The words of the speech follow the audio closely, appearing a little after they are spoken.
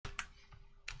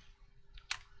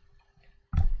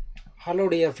Hello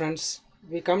dear friends,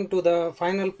 we come to the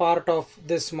final part of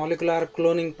this molecular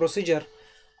cloning procedure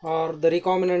or the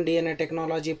recombinant DNA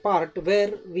technology part,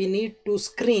 where we need to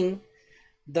screen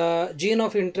the gene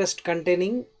of interest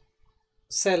containing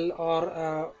cell or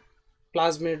a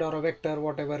plasmid or a vector,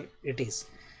 whatever it is.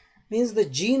 Means the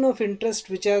gene of interest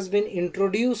which has been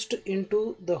introduced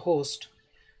into the host,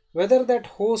 whether that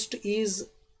host is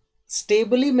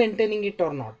stably maintaining it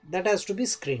or not, that has to be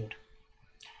screened.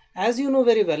 As you know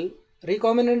very well,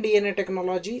 recombinant DNA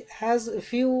technology has a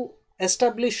few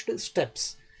established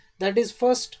steps. That is,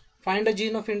 first, find a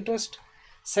gene of interest.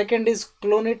 Second is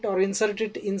clone it or insert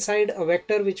it inside a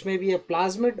vector which may be a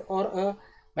plasmid or a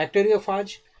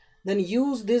bacteriophage. Then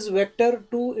use this vector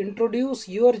to introduce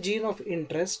your gene of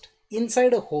interest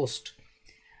inside a host.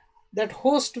 That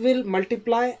host will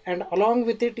multiply, and along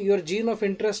with it your gene of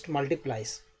interest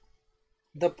multiplies.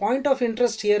 The point of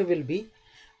interest here will be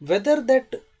whether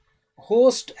that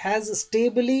host has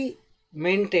stably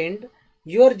maintained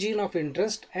your gene of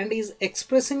interest and is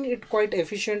expressing it quite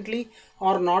efficiently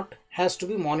or not, has to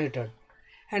be monitored.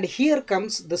 And here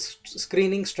comes the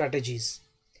screening strategies.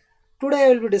 Today I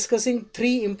will be discussing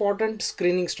three important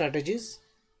screening strategies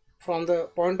from the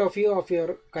point of view of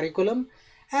your curriculum,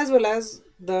 as well as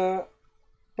the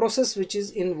process which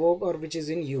is in vogue or which is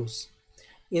in use.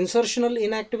 Insertional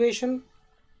inactivation,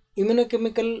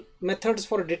 immunochemical methods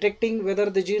for detecting whether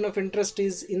the gene of interest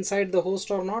is inside the host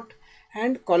or not,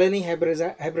 and colony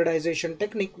hybridization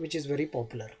technique, which is very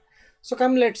popular. So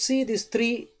come, let's see these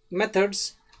three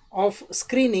methods of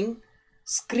screening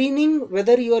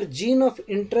whether your gene of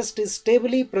interest is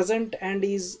stably present and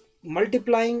is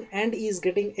multiplying and is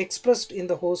getting expressed in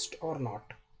the host or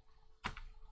not.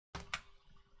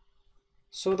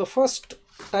 So the first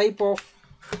type of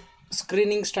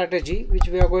screening strategy which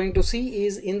we are going to see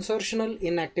is insertional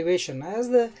inactivation. As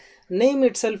the name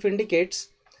itself indicates,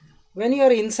 when you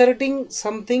are inserting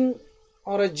something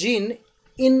or a gene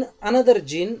in another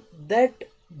gene, that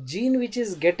gene which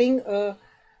is getting a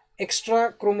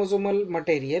extra chromosomal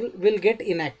material will get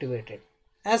inactivated.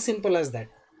 As simple as that.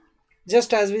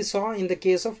 Just as we saw in the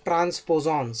case of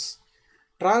transposons.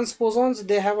 Transposons,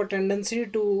 they have a tendency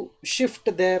to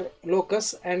shift their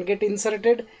locus and get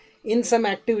inserted in some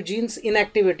active genes,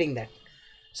 inactivating that.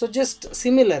 So just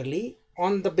similarly,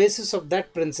 on the basis of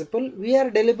that principle, we are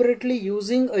deliberately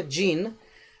using a gene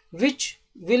which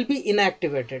will be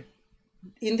inactivated.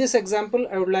 In this example,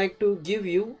 I would like to give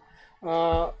you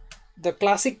the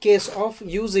classic case of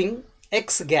using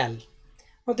X-gal.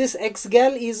 Now this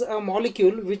X-gal is a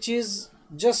molecule which is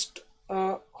just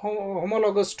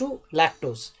homologous to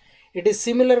lactose. It is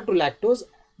similar to lactose.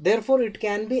 Therefore, it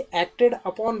can be acted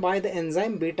upon by the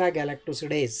enzyme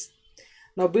beta-galactosidase.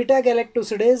 Now,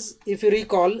 beta-galactosidase, if you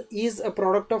recall, is a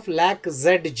product of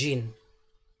lac-Z gene.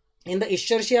 In the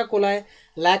Escherichia coli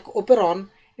lac operon,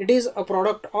 it is a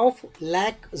product of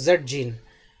lac-Z gene.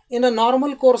 In a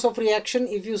normal course of reaction,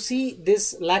 if you see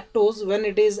this lactose, when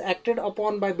it is acted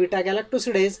upon by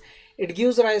beta-galactosidase, it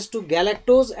gives rise to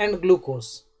galactose and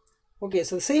glucose. Okay,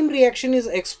 so the same reaction is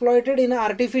exploited in an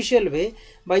artificial way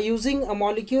by using a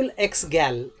molecule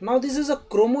X-gal. Now this is a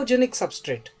chromogenic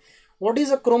substrate. What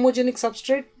is a chromogenic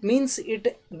substrate? Means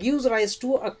it gives rise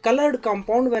to a colored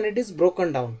compound when it is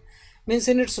broken down. Means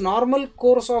in its normal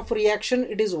course of reaction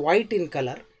it is white in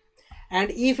color,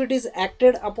 and if it is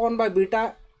acted upon by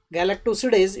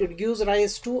beta-galactosidase, it gives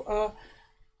rise to a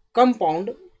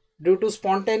compound due to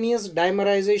spontaneous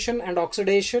dimerization and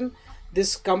oxidation.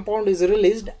 This compound is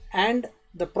released, and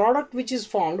the product which is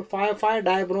formed,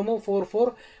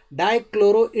 5,5-dibromo-4,4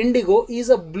 dichloroindigo, is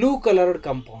a blue colored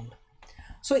compound.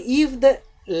 So if the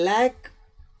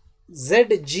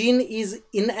lac-Z gene is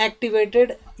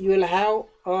inactivated, you will have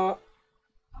a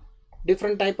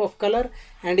different type of color,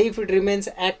 and if it remains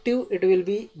active, it will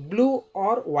be blue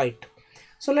or white.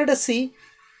 So let us see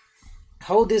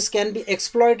how this can be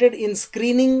exploited in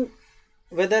screening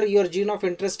whether your gene of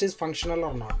interest is functional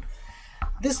or not.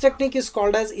 This technique is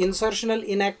called as insertional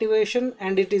inactivation,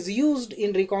 and it is used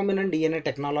in recombinant DNA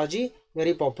technology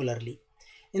very popularly.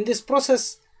 In this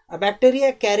process, a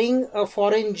bacteria carrying a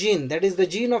foreign gene, that is the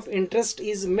gene of interest,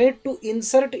 is made to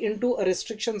insert into a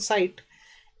restriction site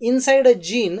inside a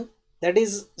gene, that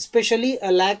is specially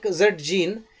a lac-Z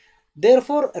gene,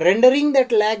 therefore rendering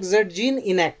that lac-Z gene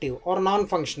inactive or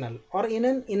non-functional or in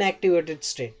an inactivated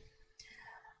state.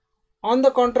 On the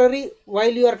contrary,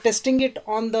 while you are testing it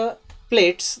on the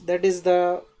plates, that is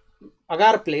the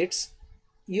agar plates,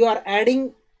 you are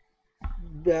adding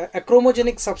a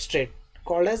chromogenic substrate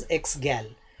called as X-gal.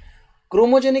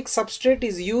 Chromogenic substrate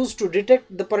is used to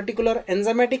detect the particular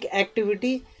enzymatic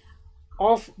activity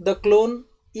of the clone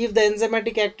If the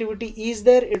enzymatic activity is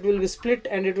there, it will be split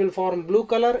and it will form blue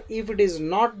color. If it is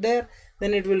not there,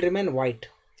 then it will remain white.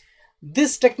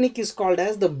 This technique is called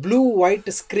as the blue-white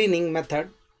screening method.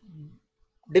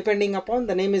 Depending upon,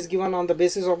 the name is given on the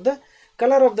basis of the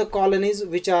color of the colonies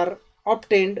which are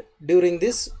obtained during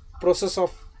this process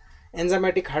of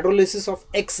enzymatic hydrolysis of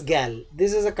X-gal.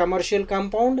 This is a commercial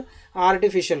compound,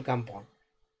 artificial compound.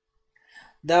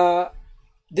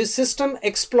 This system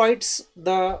exploits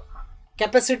the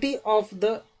capacity of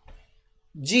the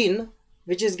gene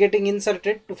which is getting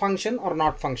inserted to function or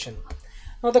not function.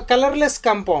 Now the colorless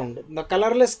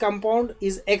compound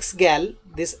is X-gal.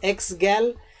 This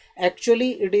X-gal,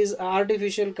 actually it is an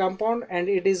artificial compound and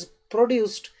it is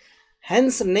produced,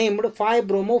 hence named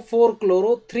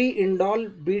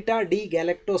 5-bromo-4-chloro-3-indol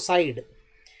beta-D-galactoside.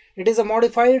 It is a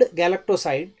modified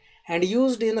galactoside and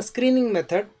used in a screening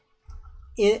method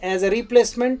as a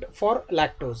replacement for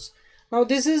lactose. Now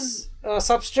this is a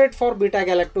substrate for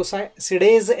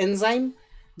beta-galactosidase enzyme.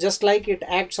 Just like it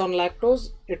acts on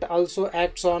lactose, it also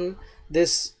acts on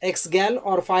this X-gal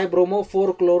or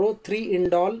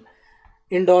 5-bromo-4-chloro-3-indolyl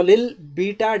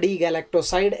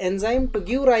beta-D-galactoside enzyme to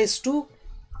give rise to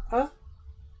a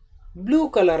blue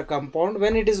color compound.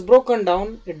 When it is broken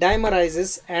down, it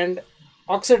dimerizes and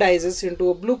oxidizes into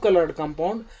a blue colored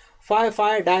compound,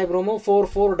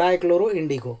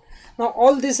 5,5-dibromo-4,4-dichloro-indigo. Now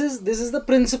all this is the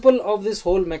principle of this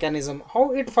whole mechanism.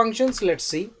 How it functions, let's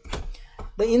see.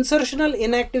 The insertional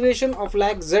inactivation of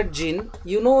LAC-Z gene,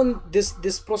 you know,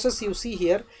 this process you see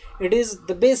here, it is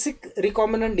the basic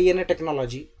recombinant DNA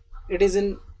technology. It is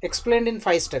explained in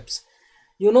 5 steps.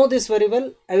 You know this very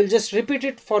well. I will just repeat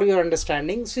it for your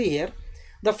understanding. See here.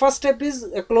 The first step is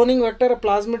a cloning vector, a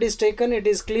plasmid is taken, it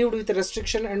is cleaved with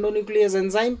restriction endonuclease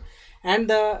enzyme, and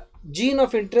the gene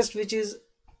of interest which is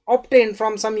obtained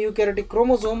from some eukaryotic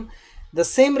chromosome, the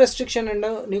same restriction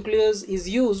endonuclease is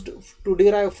used to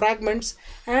derive fragments,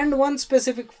 and one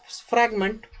specific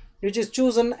fragment which is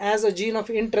chosen as a gene of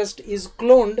interest is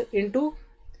cloned into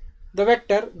the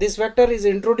vector. This vector is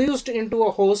introduced into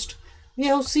a host. We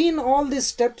have seen all these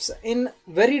steps in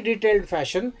very detailed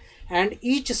fashion, and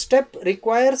each step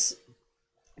requires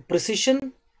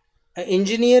precision,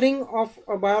 engineering of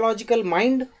a biological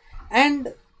mind,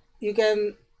 and you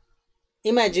can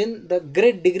imagine the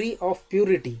great degree of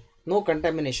purity. No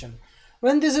contamination.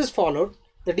 When this is followed,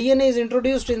 the DNA is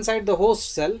introduced inside the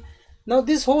host cell. Now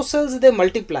these host cells, they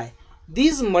multiply.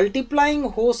 These multiplying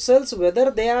host cells,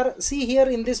 whether they are, see here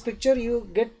in this picture you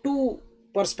get 2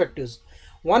 perspectives.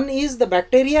 One is the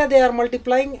bacteria, they are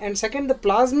multiplying, and second, the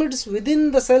plasmids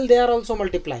within the cell, they are also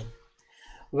multiplying.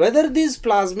 Whether these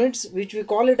plasmids, which we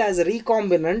call it as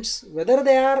recombinants, whether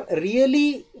they are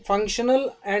really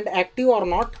functional and active or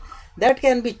not, that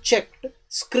can be checked,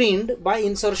 screened by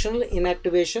insertional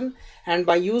inactivation and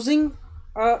by using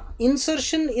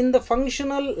insertion in the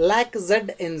functional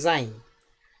LAC-Z enzyme.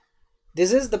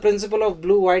 This is the principle of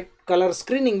blue-white color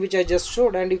screening which I just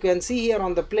showed, and you can see here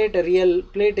on the plate, a real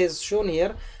plate is shown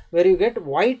here where you get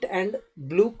white and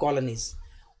blue colonies.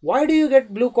 Why do you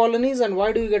get blue colonies and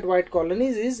why do you get white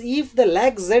colonies is, if the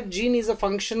LAC-Z gene is a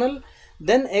functional,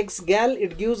 then X-gal,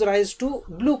 it gives rise to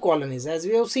blue colonies as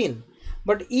we have seen.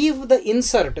 But if the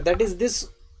insert, that is this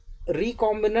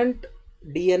recombinant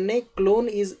DNA clone,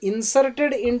 is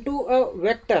inserted into a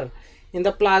vector in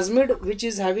the plasmid which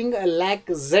is having a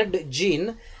LAC-Z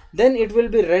gene, then it will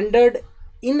be rendered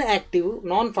inactive,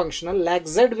 non-functional.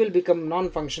 LAC-Z will become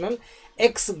non-functional.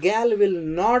 X-gal will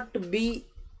not be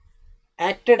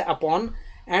acted upon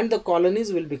and the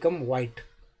colonies will become white.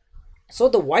 So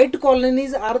the white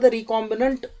colonies are the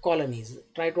recombinant colonies,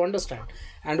 try to understand,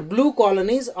 and blue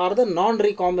colonies are the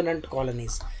non-recombinant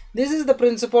colonies. This is the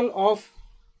principle of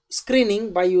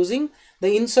screening by using the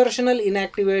insertional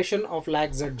inactivation of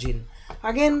LAC-Z gene.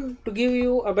 Again, to give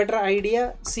you a better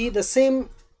idea, see the same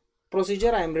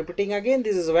procedure I am repeating again.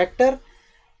 This is a vector.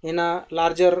 In a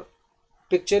larger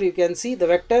picture you can see the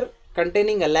vector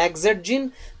containing a LAC-Z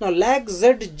gene. Now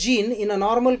LAC-Z gene, in a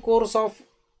normal course of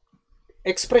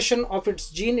expression of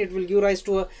its gene, it will give rise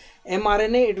to a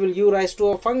mRNA, it will give rise to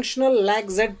a functional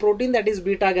LAC-Z protein, that is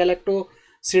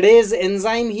beta-galactosidase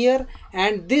enzyme here,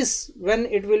 and this, when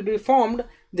it will be formed,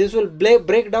 this will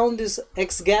break down this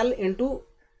X-gal into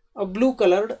a blue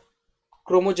colored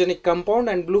chromogenic compound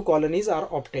and blue colonies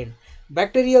are obtained.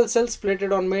 Bacterial cells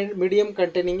plated on medium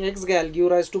containing X-gal give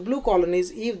rise to blue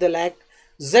colonies if the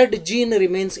LAC-Z gene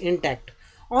remains intact.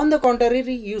 On the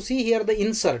contrary, you see here the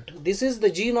insert. This is the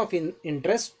gene of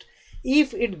interest.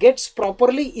 If it gets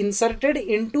properly inserted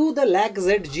into the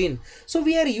LAC-Z gene. So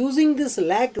we are using this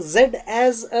LAC-Z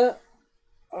as a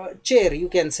chair, you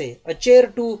can say, a chair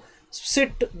to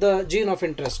sit the gene of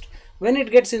interest. When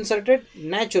it gets inserted,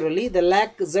 naturally the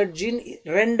LAC-Z gene is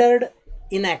rendered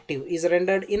inactive.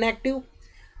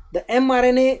 The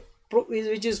mRNA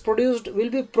which is produced will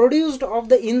be produced of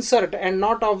the insert and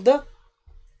not of the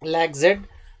LAC-Z.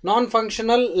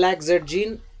 Non-functional LAC-Z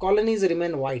gene colonies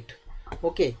remain white.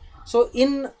 Okay, so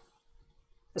in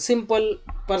simple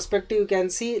perspective, you can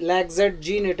see LAC-Z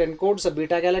gene, it encodes a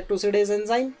beta galactosidase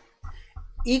enzyme.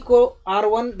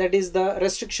 EcoR1, that is the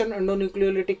restriction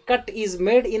endonucleolytic cut, is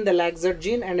made in the LAC-Z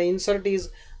gene, and a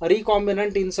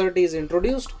recombinant insert is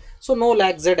introduced. So no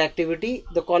LAC-Z activity,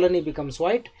 the colony becomes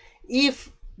white.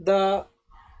 If the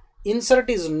insert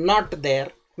is not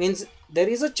there, means there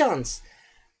is a chance.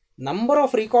 Number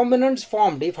of recombinants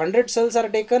formed, if 100 cells are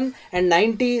taken and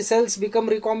 90 cells become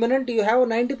recombinant, you have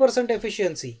 90%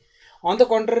 efficiency. On the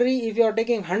contrary, if you are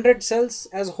taking 100 cells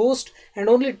as host and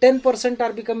only 10%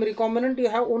 are become recombinant, you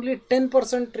have only 10%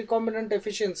 recombinant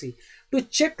efficiency. To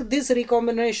check this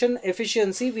recombination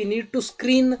efficiency, we need to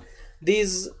screen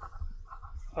these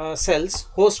cells,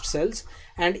 host cells,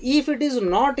 and if it is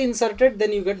not inserted,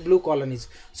 then you get blue colonies.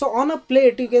 So on a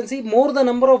plate, you can see more the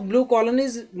number of blue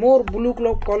colonies, more blue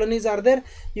colonies are there.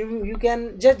 You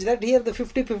can judge that here the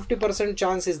 50%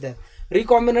 chance is there.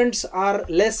 Recombinants are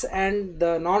less and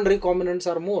the non-recombinants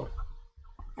are more.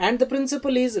 And the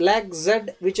principle is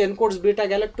LAC-Z, which encodes beta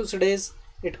galactosidase,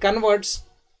 it converts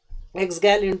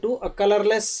X-gal into a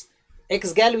colorless,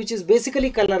 X-gal which is basically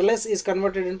colorless is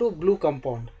converted into a blue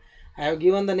compound. I have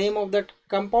given the name of that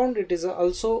compound. It is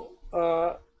also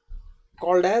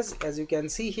called as you can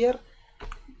see here,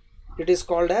 it is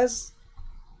called as,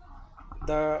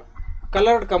 the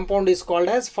colored compound is called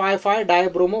as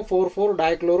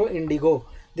 5,5-dibromo-4,4-dichloro-indigo.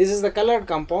 This is the colored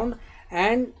compound,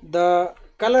 and the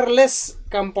colorless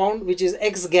compound, which is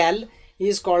X-gal,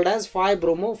 is called as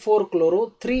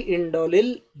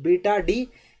 5-bromo-4-chloro-3-indolyl beta-D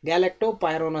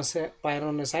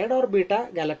galactopyronoside or beta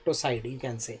galactoside, you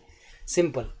can say.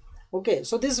 Simple. Okay,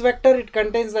 so this vector, it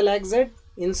contains the LAC-Z,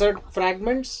 insert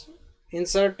fragments,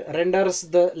 insert renders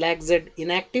the LAC-Z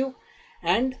inactive,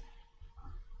 and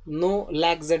no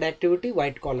LAC-Z activity,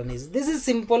 white colonies. This is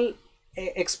simple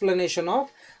explanation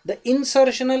of the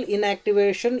insertional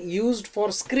inactivation used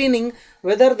for screening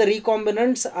whether the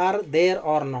recombinants are there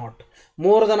or not.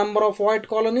 More the number of white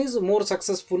colonies, more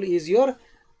successful is your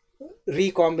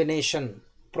recombination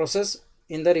process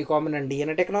in the recombinant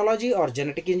DNA technology or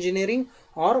genetic engineering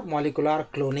or molecular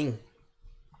cloning.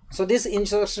 So this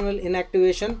insertional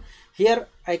inactivation, here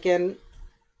I can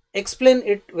explain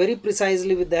it very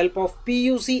precisely with the help of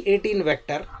PUC18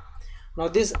 vector. Now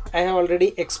this I have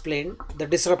already explained the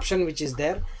disruption which is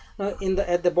there. Now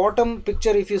at the bottom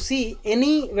picture, if you see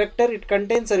any vector, it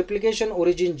contains a replication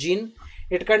origin gene,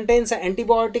 it contains an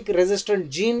antibiotic resistant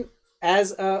gene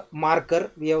as a marker,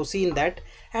 we have seen that,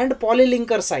 and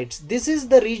polylinker sites. This is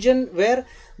the region where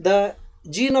the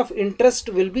gene of interest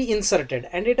will be inserted,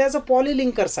 and it has a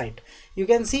polylinker site. You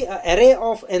can see an array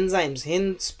of enzymes,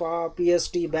 HIND, SPA,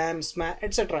 PST, BAM, SMA,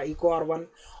 etc., EcoR1.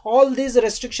 All these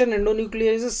restriction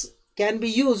endonucleases can be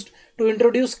used to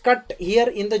introduce cut here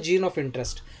in the gene of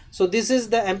interest. So this is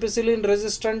the ampicillin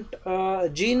resistant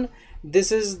gene,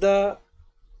 this is the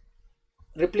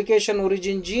replication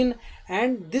origin gene,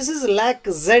 and this is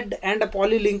LAC-Z and a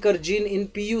polylinker gene in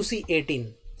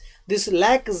PUC18. This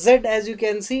LAC-Z, as you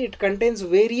can see, it contains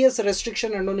various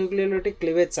restriction endonucleolytic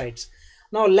cleavage sites.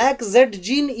 Now LAC-Z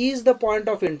gene is the point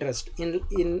of interest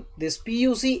in this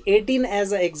PUC18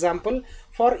 as an example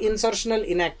for insertional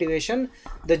inactivation.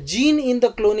 The gene in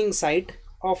the cloning site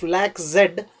of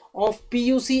LAC-Z of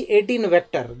PUC18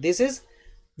 vector, this is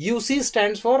UC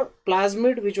stands for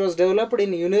plasmid, which was developed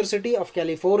in University of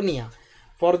California.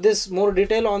 For this more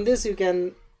detail on this, you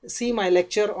can see my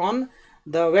lecture on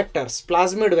the vectors,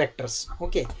 plasmid vectors.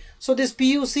 Okay, so this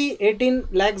PUC18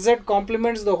 LAC-Z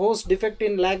complements the host defect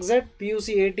in LAC-Z,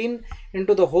 PUC18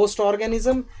 into the host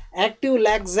organism. Active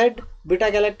LAC-Z beta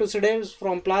galactosidase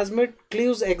from plasmid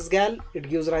cleaves X-gal, it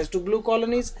gives rise to blue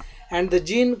colonies, and the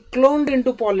gene cloned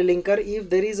into polylinker. If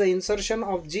there is an insertion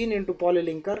of gene into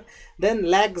polylinker, then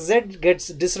LAC-Z gets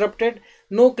disrupted,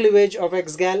 no cleavage of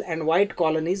X-gal, and white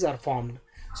colonies are formed.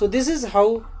 So this is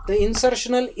how the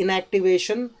insertional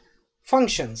inactivation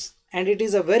functions, and it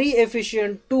is a very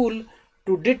efficient tool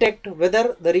to detect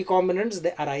whether the recombinants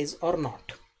they arise or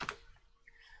not.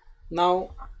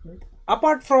 Now,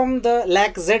 apart from the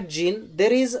LAC-Z gene,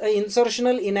 there is a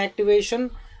insertional inactivation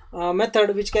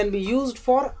method which can be used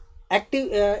for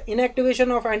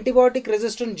inactivation of antibiotic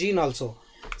resistant gene also.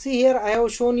 See here I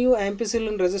have shown you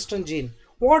ampicillin resistant gene.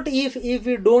 What if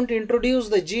we don't introduce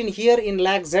the gene here in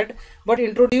LAC-Z but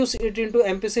introduce it into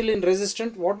ampicillin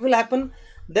resistant? What will happen?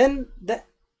 Then the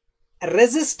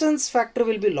resistance factor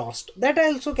will be lost. That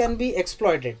also can be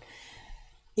exploited.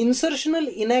 Insertional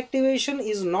inactivation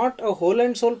is not a whole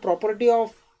and sole property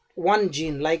of one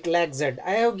gene like LAG-Z.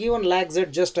 I have given LAG-Z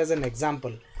just as an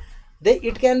example.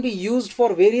 It can be used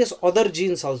for various other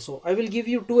genes also. I will give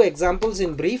you two examples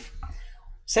in brief.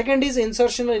 Second is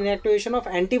insertional inactivation of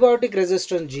antibiotic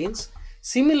resistant genes.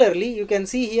 Similarly, you can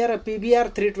see here a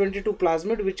PBR322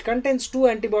 plasmid which contains two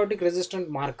antibiotic resistant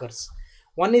markers.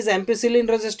 One is ampicillin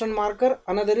resistant marker,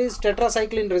 another is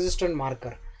tetracycline resistant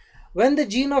marker. When the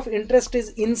gene of interest is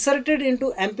inserted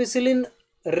into ampicillin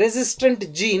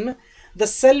resistant gene, the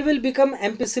cell will become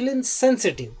ampicillin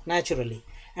sensitive naturally,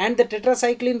 and the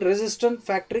tetracycline resistant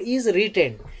factor is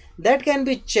retained. That can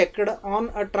be checked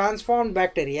on a transformed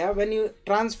bacteria when you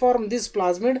transform this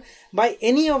plasmid by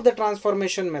any of the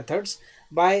transformation methods,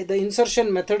 by the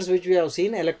insertion methods which we have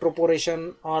seen,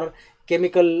 electroporation or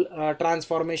chemical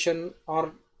transformation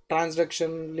or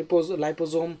transduction,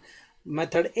 liposome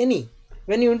method, any.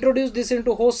 When you introduce this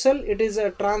into host cell, it is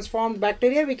a transformed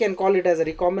bacteria. We can call it as a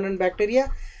recombinant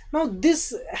bacteria. Now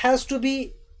this has to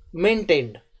be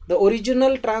maintained. The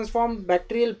original transformed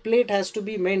bacterial plate has to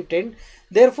be maintained.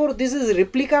 Therefore, this is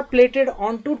replica plated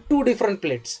onto two different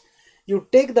plates. You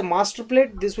take the master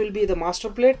plate, this will be the master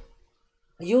plate.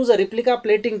 Use a replica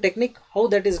plating technique. How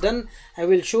that is done, I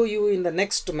will show you in the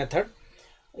next method.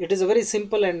 It is a very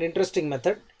simple and interesting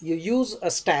method. You use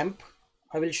a stamp.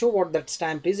 I will show what that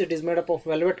stamp is. It is made up of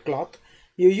velvet cloth.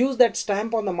 You use that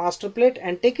stamp on the master plate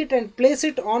and take it and place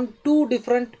it on two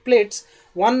different plates,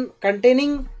 one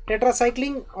containing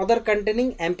tetracycline, other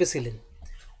containing ampicillin.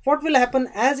 What will happen,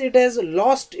 as it has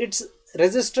lost its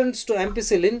resistance to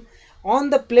ampicillin, on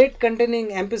the plate containing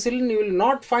ampicillin you will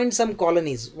not find some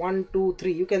colonies. 1, 2,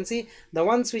 3. You can see the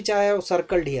ones which I have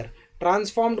circled here.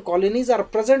 Transformed colonies are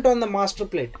present on the master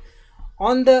plate.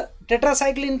 On the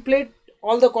tetracycline plate,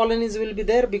 all the colonies will be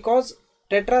there because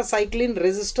tetracycline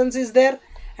resistance is there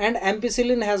and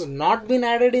ampicillin has not been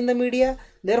added in the media.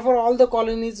 Therefore, all the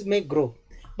colonies may grow.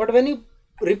 But when you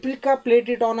replica plate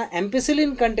it on an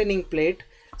ampicillin containing plate,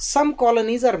 some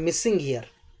colonies are missing here.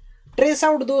 Trace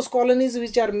out those colonies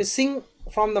which are missing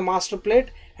from the master plate,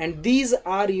 and these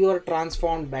are your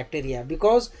transformed bacteria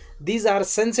because these are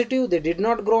sensitive. They did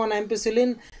not grow on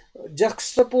ampicillin.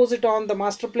 Juxtapose it on the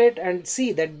master plate and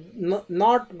see that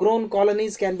not grown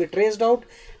colonies can be traced out,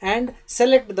 and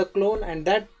select the clone, and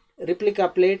that replica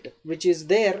plate which is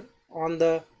there on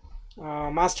the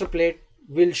master plate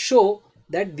will show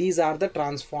that these are the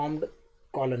transformed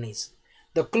colonies.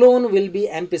 The clone will be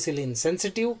ampicillin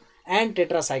sensitive and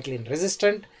tetracycline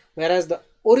resistant, whereas the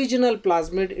original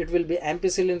plasmid, it will be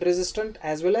ampicillin resistant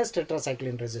as well as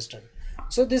tetracycline resistant.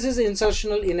 So this is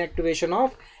insertional inactivation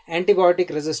of antibiotic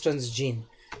resistance gene.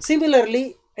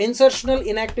 Similarly, insertional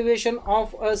inactivation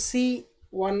of a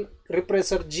C1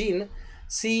 repressor gene,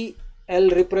 CL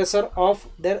repressor of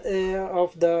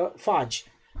the phage,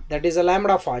 that is a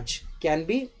lambda phage, can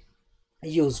be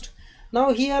used.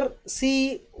 Now here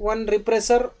C1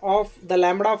 repressor of the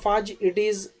lambda phage, it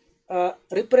is a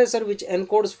repressor which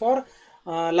encodes for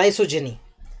lysogeny.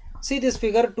 See this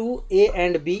figure 2A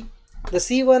and B. The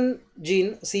C1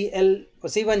 gene,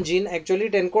 C1 gene actually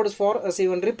it encodes for a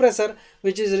C1 repressor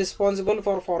which is responsible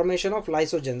for formation of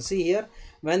lysogen. See here,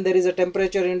 when there is a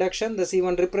temperature induction, the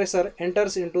C1 repressor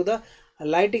enters into the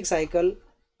lytic cycle.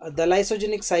 The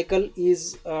lysogenic cycle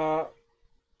is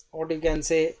what you can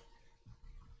say,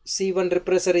 C1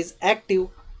 repressor is active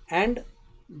and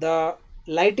the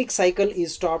lytic cycle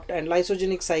is stopped, and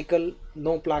lysogenic cycle,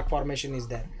 no plaque formation is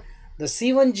there. The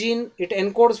C1 gene, it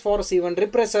encodes for C1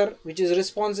 repressor which is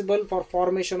responsible for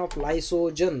formation of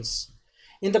lysogens.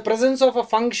 In the presence of a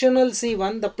functional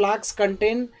C1, the plaques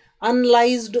contain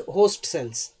unlysed host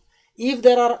cells. If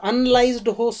there are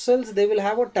unlysed host cells, they will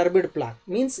have a turbid plaque.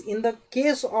 Means in the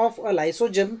case of a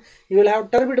lysogen, you will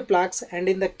have turbid plaques, and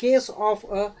in the case of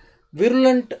a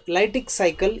virulent lytic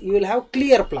cycle, you will have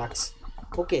clear plaques.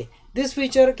 Okay. This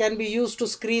feature can be used to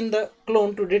screen the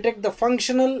clone to detect the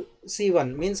functional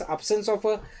C1, means absence of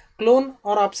a clone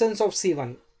or absence of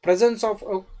C1, presence of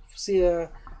a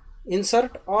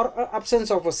insert or absence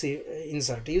of a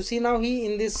insert. You see now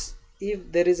in this,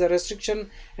 if there is a restriction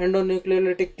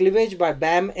endonucleolytic cleavage by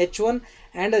BAM H1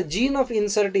 and a gene of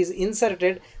insert is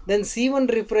inserted, then C1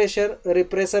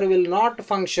 repressor will not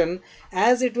function.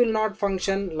 As it will not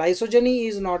function, lysogeny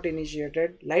is not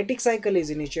initiated, lytic cycle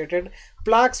is initiated,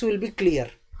 plaques will be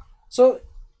clear. So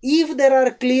if there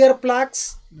are clear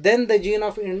plaques, then the gene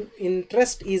of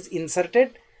interest is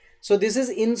inserted. So this is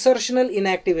insertional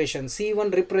inactivation.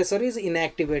 C1 repressor is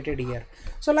inactivated here.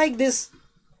 So like this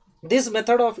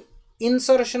method of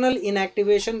insertional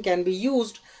inactivation can be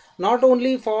used not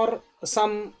only for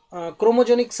some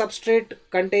chromogenic substrate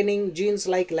containing genes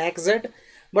like LAC-Z,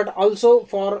 but also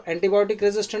for antibiotic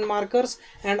resistant markers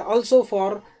and also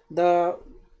for the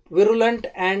virulent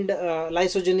and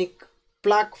lysogenic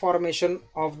plaque formation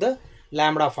of the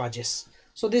lambda-phages.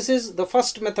 So this is the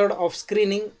first method of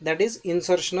screening, that is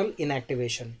insertional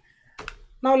inactivation.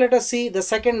 Now let us see the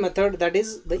second method, that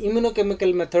is the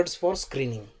immunochemical methods for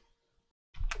screening.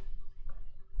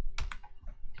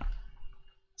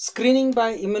 Screening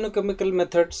by immunochemical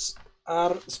methods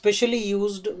are specially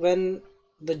used when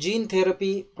the gene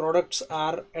therapy products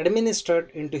are administered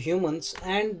into humans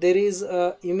and there is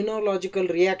a immunological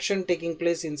reaction taking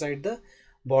place inside the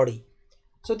body.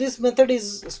 So this method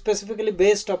is specifically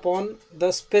based upon the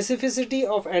specificity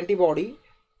of antibody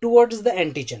towards the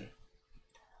antigen,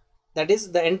 that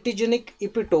is the antigenic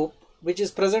epitope which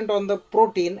is present on the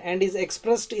protein and is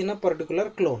expressed in a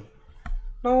particular clone.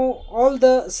 Now all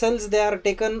the cells, they are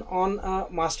taken on a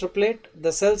master plate.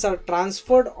 The cells are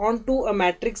transferred onto a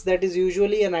matrix, that is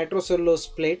usually a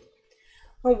nitrocellulose plate.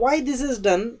 Now why this is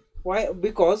done? Why?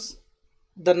 Because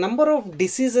the number of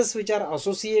diseases which are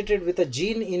associated with a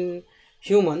gene in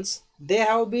humans, they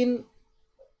have been,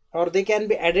 or they can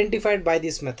be identified by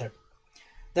this method.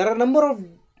 There are a number of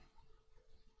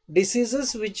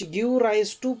diseases which give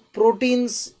rise to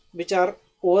proteins which are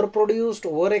overproduced,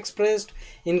 overexpressed,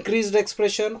 increased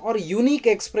expression or unique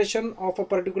expression of a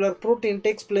particular protein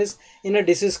takes place in a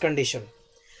disease condition.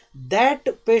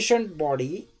 That patient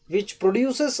body which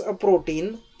produces a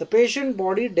protein, the patient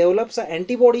body develops an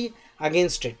antibody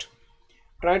against it.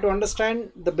 Try to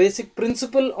understand the basic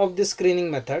principle of this screening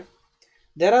method.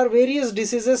 There are various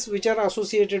diseases which are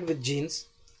associated with genes,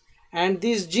 and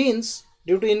these genes,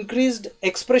 due to increased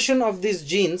expression of these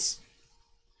genes,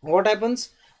 what happens?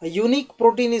 A unique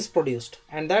protein is produced,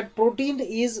 and that protein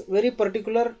is very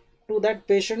particular to that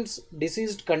patient's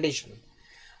diseased condition.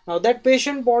 Now that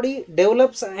patient body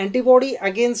develops an antibody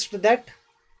against that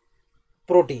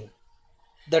protein.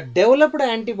 The developed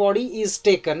antibody is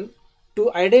taken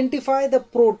to identify the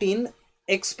protein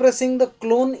expressing the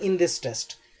clone in this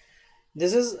test.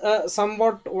 This is a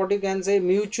somewhat, what you can say,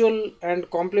 mutual and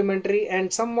complementary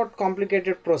and somewhat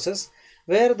complicated process,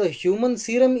 where the human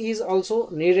serum is also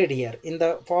needed here in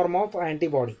the form of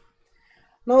antibody.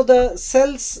 Now the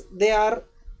cells, they are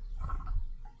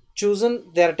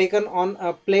chosen, they are taken on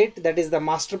a plate, that is the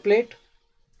master plate.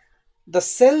 The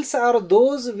cells are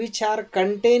those which are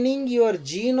containing your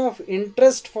gene of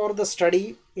interest for the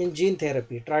study in gene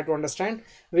therapy. Try to understand,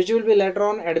 which will be later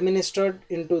on administered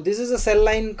into, this is a cell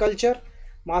line culture,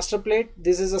 master plate.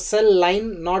 This is a cell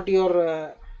line, not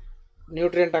your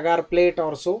nutrient agar plate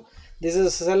or so. This is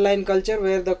a cell line culture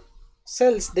where the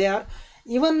cells, they are,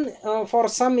 even for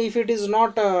some, if it is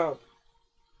not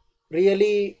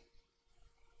really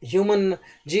human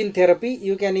gene therapy,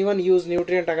 you can even use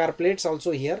nutrient agar plates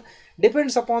also here.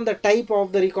 Depends upon the type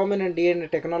of the recombinant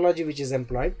DNA technology which is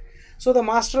employed. So the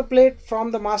master plate,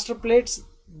 from the master plates,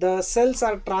 the cells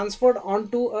are transferred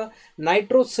onto a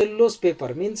nitrocellulose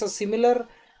paper, means a similar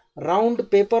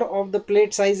round paper of the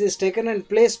plate size is taken and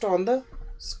placed on the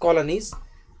colonies.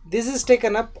 This is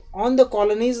taken up on the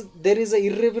colonies. There is a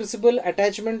irreversible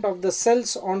attachment of the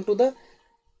cells onto the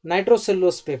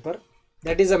nitrocellulose paper,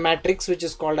 that is a matrix, which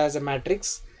is called as a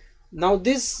matrix. Now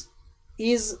this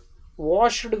is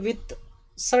washed with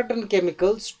certain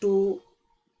chemicals to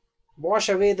wash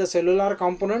away the cellular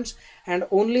components, and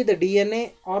only the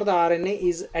DNA or the RNA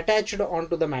is attached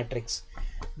onto the matrix.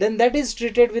 Then that is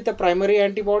treated with a primary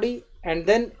antibody and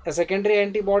then a secondary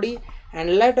antibody,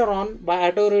 and later on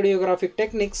by autoradiographic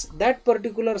techniques, that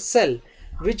particular cell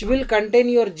which will contain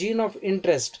your gene of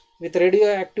interest with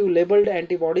radioactive labeled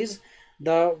antibodies,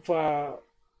 the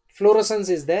fluorescence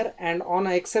is there, and on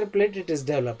a X-ray plate it is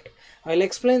developed. I will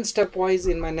explain stepwise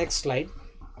in my next slide.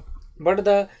 But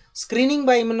the screening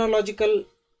by immunological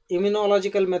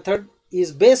method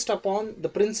is based upon the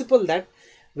principle that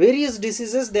various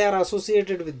diseases, they are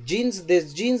associated with genes.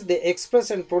 These genes, they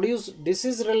express and produce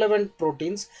disease relevant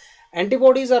proteins.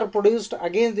 Antibodies are produced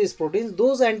against these proteins.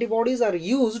 Those antibodies are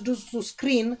used to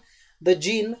screen the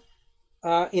gene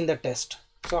in the test.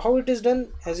 So how it is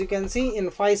done? As you can see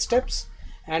in 5 steps,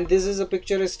 and this is a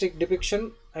picturesque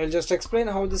depiction. I will just explain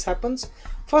how this happens.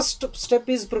 First step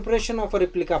is preparation of a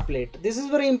replica plate. This is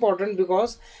very important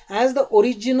because as the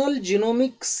original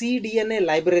genomic cDNA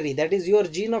library, that is your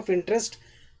gene of interest,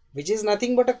 which is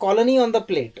nothing but a colony on the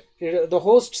plate. The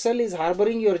host cell is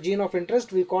harboring your gene of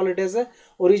interest. We call it as a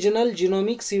original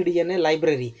genomic cDNA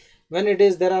library. When it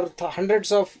is, there are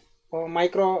hundreds of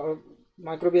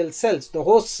microbial cells, the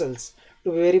host cells,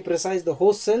 to be very precise, the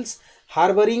host cells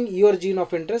harboring your gene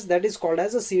of interest, that is called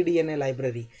as a cDNA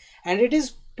library, and it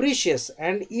is precious,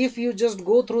 and if you just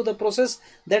go through the process,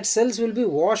 that cells will be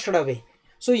washed away.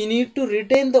 So you need to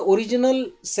retain the original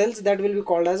cells, that will be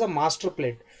called as a master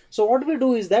plate. So what we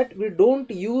do is that we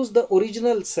don't use the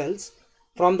original cells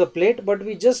from the plate, but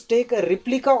we just take a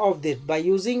replica of this by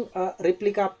using a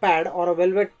replica pad or a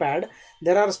velvet pad.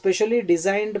 There are specially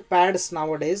designed pads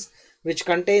nowadays which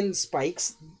contain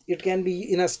spikes. It can be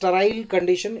in a sterile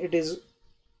condition, it is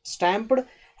stamped,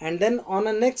 and then on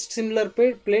a next similar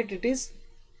plate it is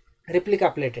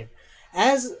replica plated.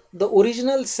 As the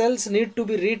original cells need to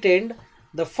be retained,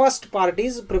 the first part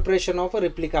is preparation of a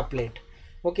replica plate.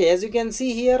 Okay, as you can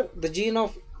see here, the gene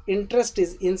of interest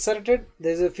is inserted,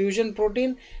 there is a fusion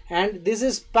protein, and this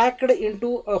is packed into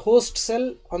a host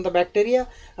cell on the bacteria.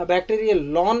 A bacterial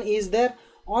lawn is there.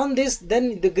 On this,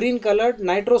 then the green colored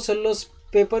nitrocellulose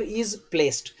paper is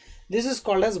placed. This is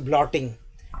called as blotting.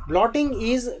 Blotting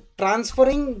is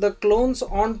transferring the clones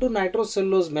onto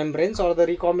nitrocellulose membranes or the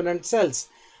recombinant cells.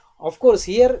 Of course,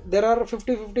 here there are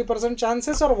 50%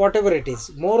 chances, or whatever it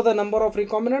is. More the number of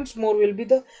recombinants, more will be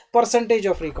the percentage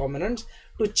of recombinants.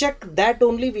 To check that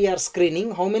only we are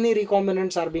screening how many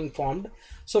recombinants are being formed.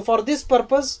 So for this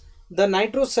purpose, the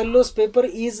nitrocellulose paper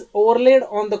is overlaid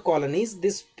on the colonies.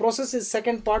 This process is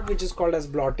second part, which is called as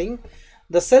blotting.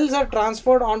 The cells are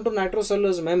transferred onto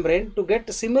nitrocellulose membrane to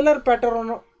get similar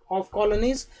pattern of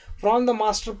colonies from the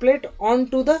master plate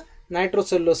onto the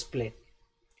nitrocellulose plate.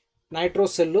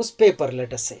 Nitrocellulose paper,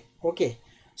 let us say. Okay,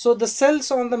 so the cells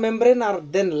on the membrane are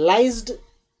then lysed,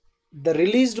 the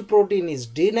released protein is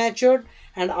denatured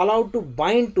and allowed to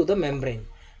bind to the membrane.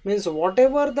 Means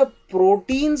whatever the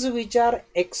proteins which are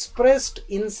expressed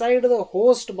inside the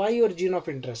host by your gene of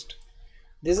interest.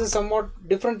 This is somewhat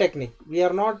different technique. We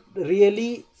are not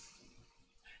really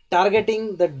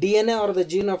targeting the DNA or the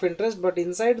gene of interest, but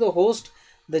inside the host,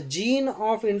 the gene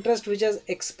of interest which has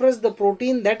expressed the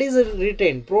protein, that is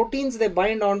retained. Proteins, they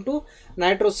bind onto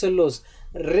nitrocellulose.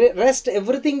 Rest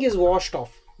everything is washed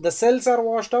off. The cells are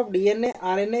washed off, DNA,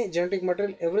 RNA, genetic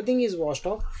material, everything is washed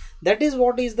off. That is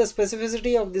what is the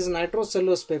specificity of this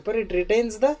nitrocellulose paper. It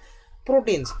retains the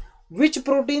proteins. Which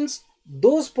proteins?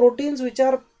 Those proteins which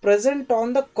are present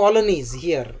on the colonies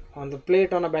here on the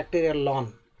plate on a bacterial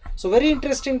lawn. So very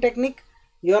interesting technique.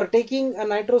 You are taking a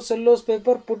nitrocellulose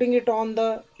paper, putting it on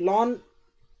the lawn,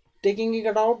 taking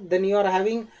it out, then you are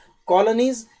having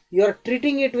colonies. You are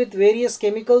treating it with various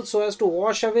chemicals so as to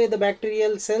wash away the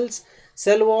bacterial cells,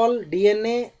 cell wall,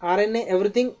 DNA, RNA,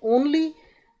 everything. Only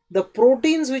the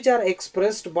proteins which are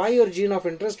expressed by your gene of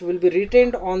interest will be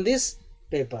retained on this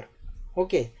paper.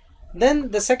 Okay.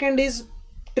 Then the second is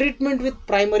treatment with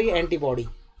primary antibody.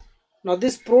 Now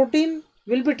this protein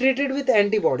will be treated with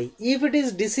antibody. If it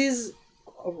is disease,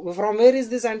 from where is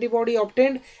this antibody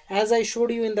obtained? As I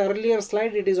showed you in the earlier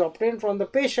slide, it is obtained from the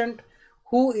patient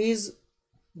who is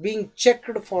being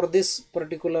checked for this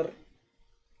particular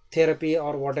therapy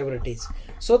or whatever it is.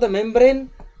 So the membrane,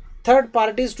 third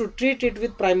part is to treat it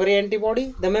with primary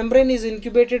antibody. The membrane is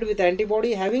incubated with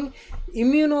antibody having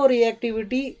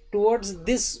immunoreactivity towards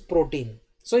this protein.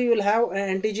 So you will have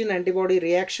an antigen antibody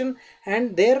reaction,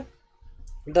 and there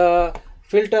the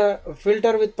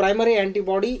filter with primary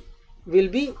antibody will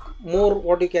be more,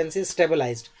 what you can say,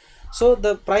 stabilized. So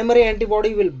the primary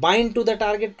antibody will bind to the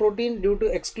target protein due to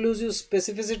exclusive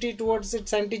specificity towards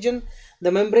its antigen.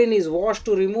 The membrane is washed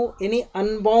to remove any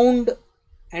unbound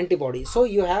antibody. So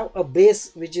you have a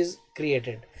base which is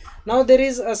created. Now there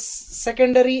is a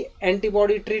secondary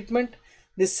antibody treatment.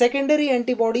 This secondary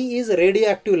antibody is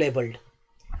radioactive labeled.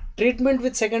 Treatment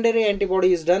with secondary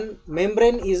antibody is done.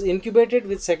 Membrane is incubated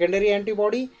with secondary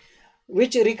antibody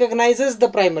which recognizes the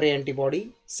primary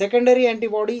antibody. Secondary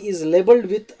antibody is labeled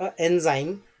with an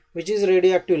enzyme which is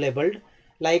radioactive labeled,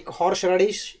 like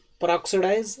horseradish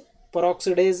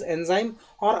peroxidase enzyme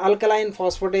or alkaline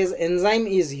phosphatase enzyme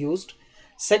is used.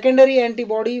 Secondary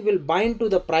antibody will bind to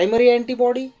the primary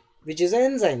antibody, which is an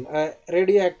enzyme, a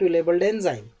radioactive labeled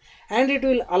enzyme, and it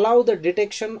will allow the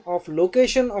detection of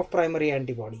location of primary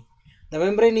antibody. The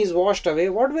membrane is washed away.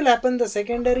 What will happen? The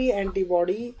secondary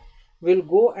antibody will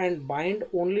go and bind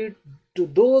only to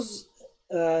those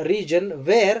region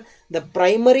where the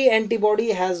primary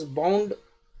antibody has bound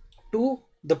to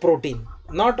the protein.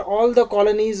 Not all the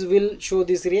colonies will show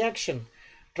this reaction.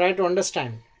 Try to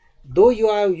understand. Though you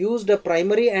have used a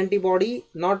primary antibody,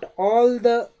 not all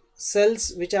the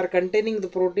cells which are containing the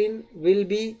protein will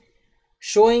be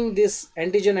showing this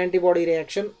antigen antibody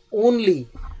reaction. Only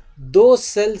those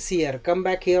cells here, come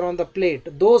back here on the plate,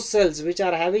 those cells which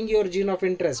are having your gene of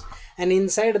interest, and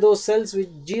inside those cells which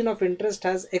gene of interest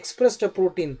has expressed a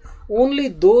protein, only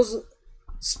those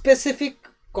specific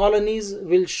colonies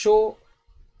will show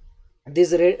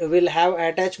this will have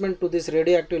attachment to this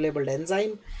radioactive labeled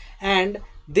enzyme, and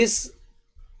this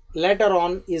later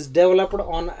on is developed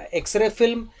on X-ray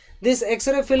film. This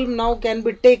X-ray film now can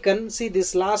be taken, see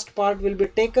this last part will be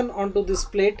taken onto this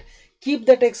plate, keep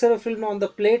that X-ray film on the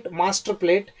plate, master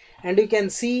plate, and you can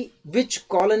see which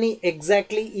colony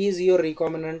exactly is your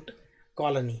recombinant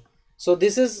colony. So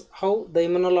this is how the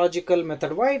immunological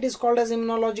method. Why it is called as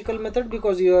immunological method?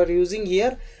 Because you are using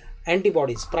here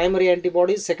antibodies, primary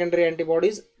antibodies, secondary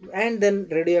antibodies, and then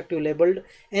radioactive labeled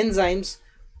enzymes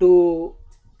to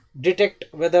detect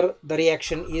whether the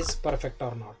reaction is perfect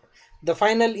or not. The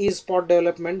final is spot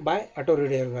development by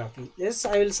autoradiography. Yes,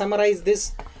 I will summarize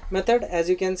this method. As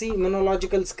you can see,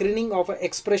 immunological screening of a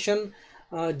expression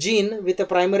gene with a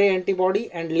primary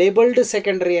antibody and labeled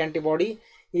secondary antibody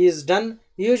is done.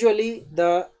 Usually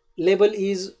the label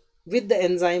is with the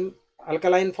enzyme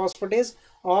alkaline phosphatase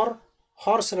or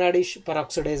horseradish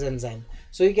peroxidase enzyme.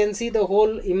 So you can see the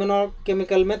whole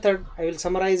immunochemical method. I will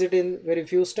summarize it in very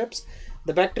few steps.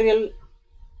 The bacterial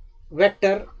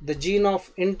vector, the gene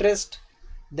of interest,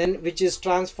 then which is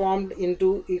transformed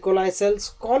into E. coli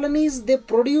cells. Colonies, they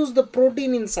produce the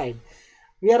protein inside.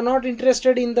 We are not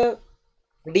interested in the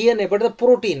DNA, but the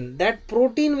protein. That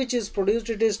protein which is produced,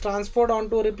 it is transferred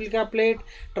onto a replica plate,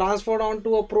 transferred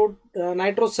onto a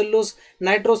nitrocellulose.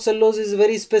 Nitrocellulose is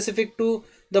very specific to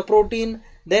the protein.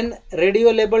 Then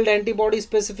radio labeled antibody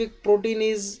specific protein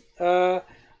is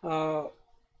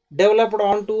developed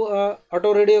onto a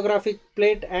autoradiographic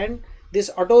plate, and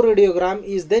this autoradiogram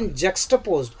is then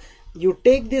juxtaposed. You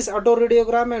take this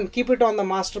autoradiogram and keep it on the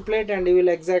master plate, and you will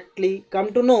exactly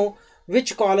come to know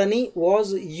which colony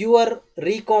was your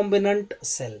recombinant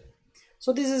cell.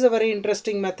 So this is a very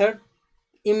interesting method,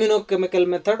 immunochemical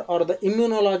method or the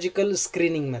immunological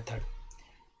screening method.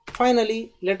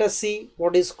 Finally, let us see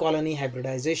what is colony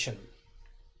hybridization.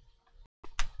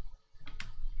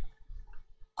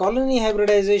 Colony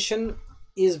hybridization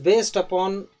is based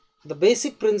upon the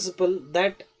basic principle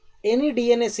that any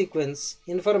DNA sequence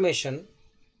information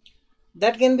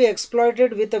that can be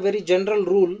exploited with a very general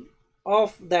rule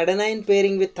of the adenine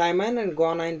pairing with thymine and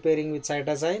guanine pairing with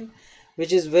cytosine,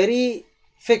 which is very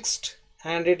fixed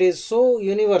and it is so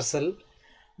universal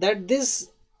that this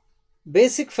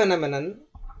basic phenomenon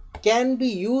can be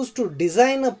used to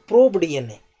design a probe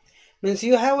DNA. Means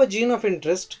you have a gene of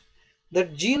interest.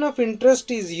 That gene of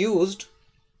interest is used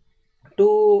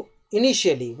to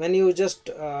initially, when you just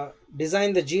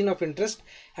design the gene of interest,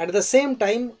 at the same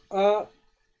time a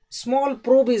small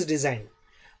probe is designed.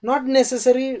 Not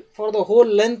necessary for the whole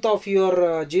length of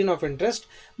your gene of interest,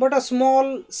 but a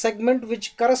small segment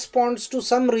which corresponds to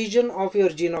some region of your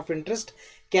gene of interest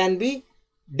can be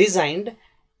designed.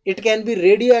 It can be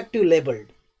radioactive labeled.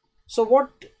 So what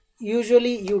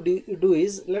usually you do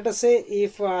is, let us say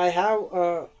if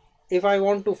I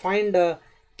want to find a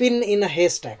pin in a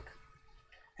haystack.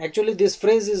 Actually this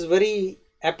phrase is very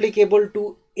applicable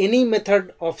to any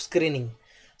method of screening.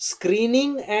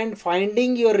 Screening and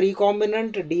finding your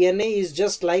recombinant DNA is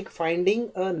just like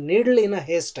finding a needle in a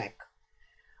haystack.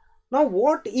 Now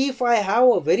what if I have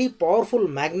a very powerful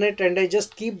magnet and I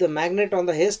just keep the magnet on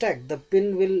the haystack? The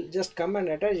pin will just come and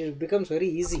attach. It becomes very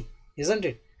easy, isn't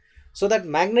it? So that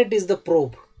magnet is the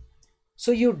probe.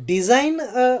 So you design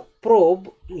a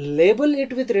probe, label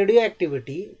it with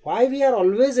radioactivity. Why we are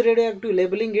always radioactive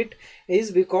labeling it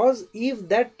is because if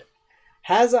that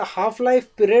has a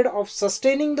half-life period of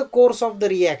sustaining the course of the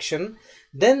reaction,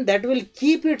 then that will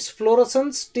keep its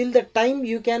fluorescence till the time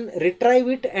you can retrieve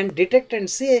it and detect and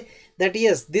say that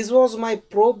yes, this was my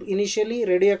probe, initially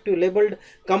radioactive labeled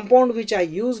compound which I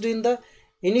used in the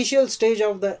initial stage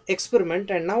of the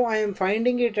experiment, and now I am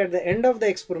finding it at the end of the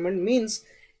experiment, means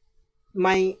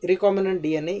my recombinant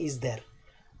DNA is there.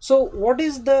 So what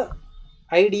is the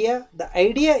idea? The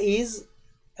idea is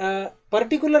a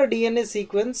particular DNA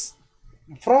sequence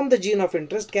from the gene of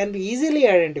interest can be easily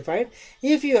identified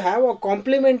if you have a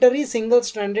complementary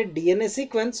single-stranded DNA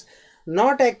sequence,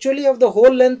 not actually of the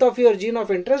whole length of your gene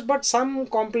of interest, but some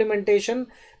complementation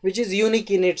which is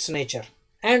unique in its nature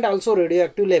and also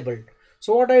radioactive labeled.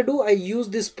 So what I do, I use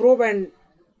this probe and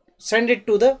send it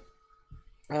to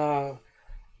the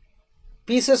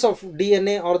pieces of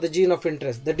DNA or the gene of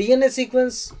interest. The DNA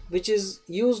sequence which is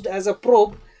used as a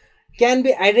probe can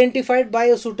be identified by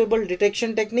a suitable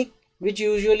detection technique, which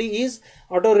usually is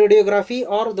autoradiography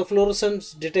or the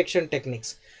fluorescence detection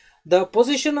techniques. The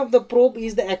position of the probe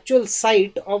is the actual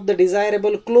site of the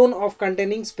desirable clone of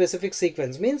containing specific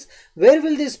sequence. Means where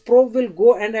will this probe will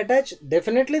go and attach?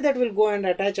 Definitely that will go and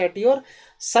attach at your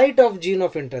site of gene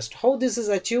of interest. How this is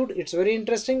achieved? It's very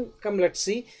interesting. Come, let's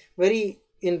see very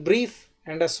in brief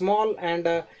and a small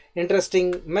and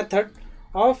interesting method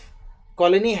of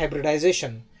colony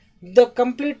hybridization. The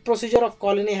complete procedure of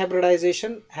colony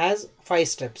hybridization has 5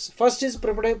 steps. First is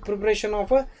preparation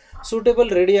of a suitable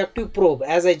radioactive probe,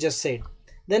 as I just said.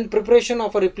 Then preparation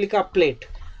of a replica plate.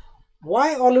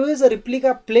 Why always a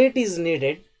replica plate is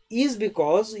needed is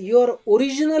because your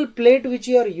original plate which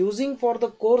you are using for the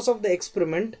course of the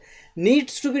experiment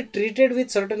needs to be treated with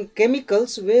certain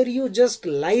chemicals where you just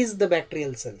lyse the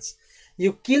bacterial cells.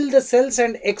 You kill the cells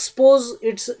and expose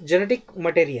its genetic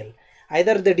material.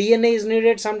 Either the DNA is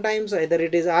needed sometimes, either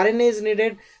it is RNA is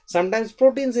needed, sometimes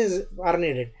proteins are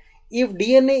needed. If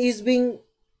DNA is being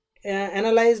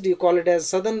analyzed, you call it as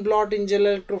southern blot in gel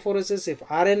electrophoresis. If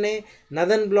RNA,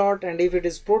 northern blot, and if it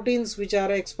is proteins which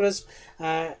are expressed,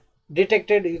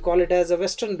 detected, you call it as a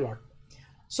western blot.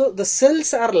 So the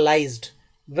cells are lysed.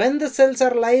 When the cells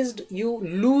are lysed, you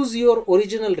lose your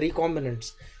original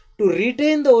recombinants. To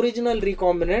retain the original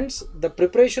recombinants, the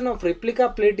preparation of replica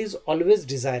plate is always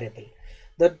desirable.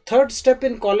 The third step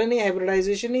in colony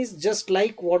hybridization is just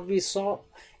like what we saw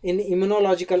in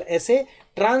immunological assay,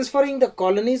 transferring the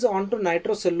colonies onto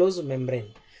nitrocellulose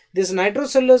membrane. This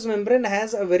nitrocellulose membrane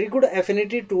has a very good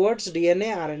affinity towards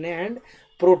DNA, RNA and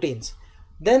proteins.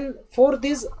 Then for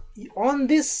this, on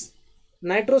this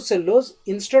nitrocellulose,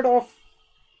 instead of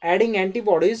adding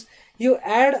antibodies, you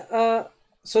add a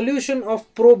solution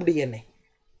of probe DNA.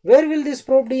 Where will this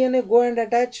probe DNA go and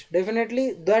attach?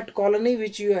 Definitely that colony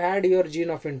which you had your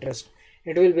gene of interest,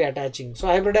 it will be attaching. So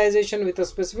hybridization with a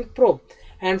specific probe.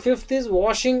 And fifth is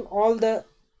washing all the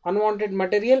unwanted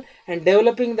material and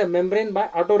developing the membrane by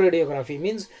autoradiography.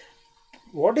 Means,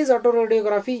 what is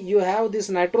autoradiography? You have this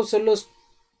nitrocellulose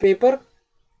paper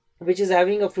which is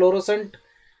having a fluorescent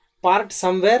part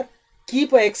somewhere.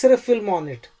 Keep a X-ray film on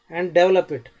it and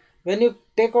develop it. When you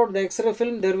take out the X-ray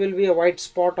film, there will be a white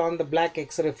spot on the black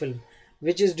X-ray film,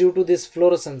 which is due to this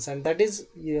fluorescence, and that is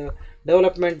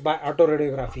development by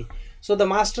autoradiography. So the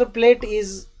master plate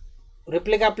is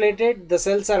replica plated, the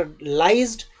cells are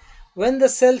lysed. When the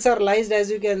cells are lysed,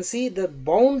 as you can see, the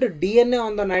bound DNA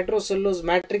on the nitrocellulose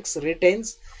matrix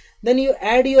retains. Then you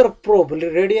add your probe,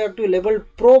 radioactive labeled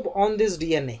probe on this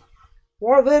DNA.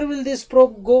 Where will this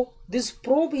probe go? This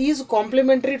probe is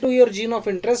complementary to your gene of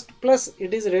interest, plus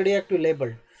it is radioactive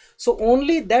labeled. So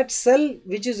only that cell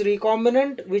which is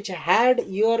recombinant, which had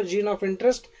your gene of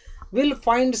interest, will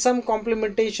find some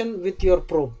complementation with your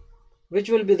probe, which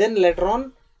will be then later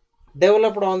on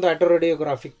developed on the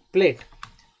autoradiographic plate.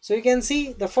 So you can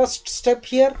see the first step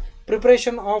here,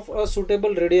 preparation of a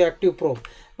suitable radioactive probe.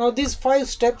 Now these 5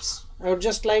 steps, I would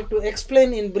just like to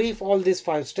explain in brief all these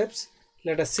 5 steps.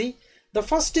 Let us see. The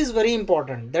first is very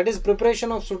important, that is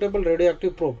preparation of suitable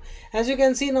radioactive probe. As you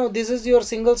can see now, this is your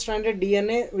single stranded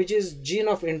DNA which is gene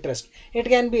of interest. It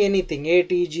can be anything, A,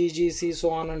 T, G, G, C,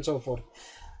 so on and so forth.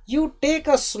 You take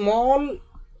a small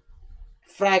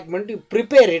fragment, you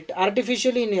prepare it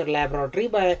artificially in your laboratory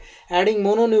by adding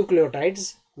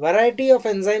mononucleotides. Variety of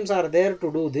enzymes are there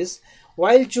to do this.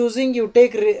 While choosing, you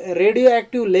take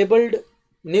radioactive labeled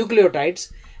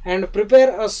nucleotides and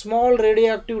prepare a small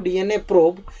radioactive DNA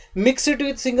probe, mix it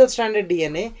with single stranded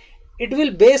DNA. It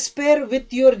will base pair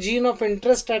with your gene of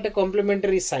interest at a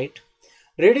complementary site.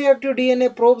 Radioactive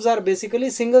DNA probes are basically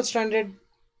single stranded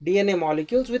DNA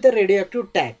molecules with a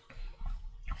radioactive tag.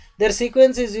 Their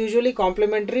sequence is usually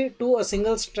complementary to a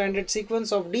single stranded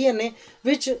sequence of DNA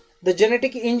which the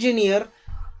genetic engineer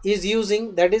is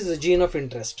using, that is the gene of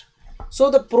interest. So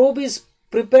the probe is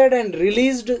prepared and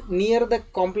released near the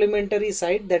complementary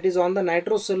site, that is on the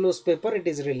nitrocellulose paper it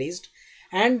is released,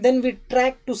 and then we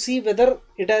track to see whether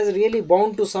it has really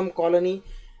bound to some colony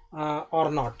or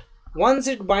not. Once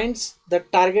it binds, the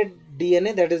target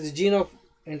DNA, that is the gene of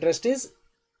interest, is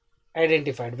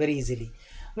identified very easily.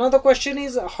 Now the question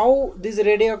is how these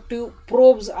radioactive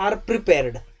probes are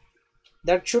prepared.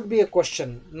 That should be a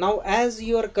question. Now as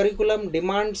your curriculum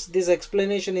demands this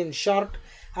explanation in short,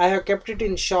 I have kept it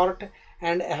in short,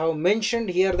 and I have mentioned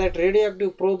here that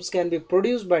radioactive probes can be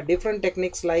produced by different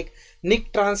techniques like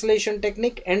nick translation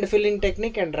technique, end filling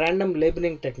technique and random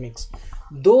labeling techniques.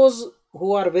 Those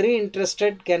who are very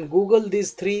interested can Google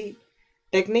these 3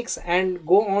 techniques and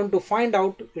go on to find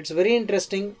out. It's very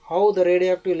interesting how the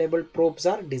radioactive labeled probes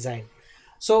are designed.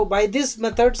 So by these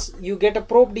methods you get a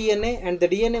probe DNA, and the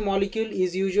DNA molecule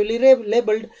is usually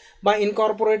labeled by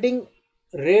incorporating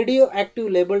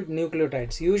radioactive labeled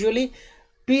nucleotides. Usually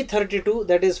P32,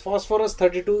 that is phosphorus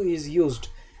 32, is used.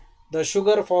 The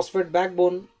sugar phosphate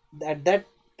backbone at that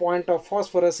point of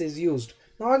phosphorus is used.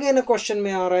 Now again a question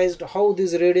may arise how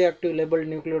these radioactive labeled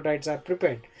nucleotides are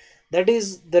prepared. That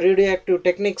is the radioactive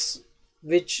techniques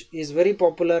which is very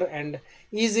popular and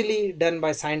easily done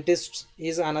by scientists,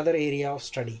 is another area of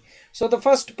study. So the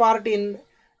first part in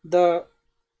the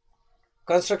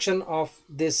construction of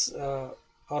this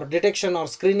or detection or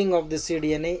screening of this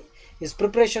cDNA is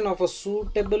preparation of a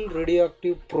suitable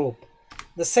radioactive probe.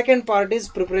 The second part is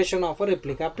preparation of a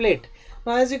replica plate.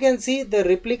 Now as you can see, the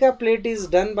replica plate is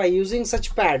done by using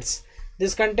such pads.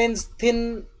 This contains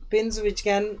thin pins which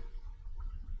can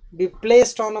be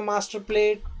placed on a master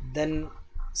plate, then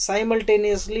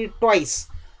simultaneously twice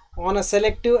on a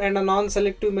selective and a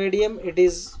non-selective medium. It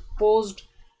is posed,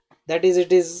 that is,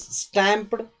 it is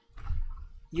stamped.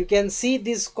 You can see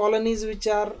these colonies which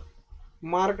are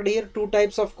marked here. Two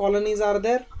types of colonies are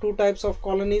there. Two types of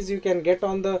colonies you can get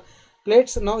on the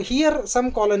plates. Now here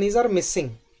some colonies are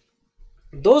missing.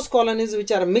 Those colonies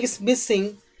which are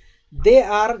missing, they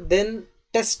are then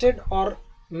tested or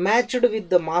matched with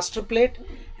the master plate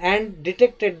and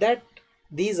detected that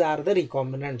these are the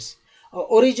recombinants.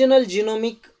 Original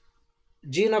genomic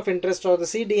gene of interest or the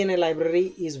cDNA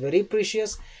library is very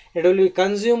precious. It will be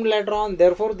consumed later on.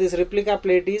 Therefore this replica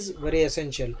plate is very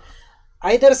essential.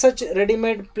 Either such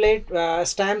ready-made plate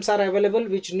stamps are available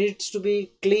which needs to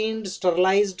be cleaned,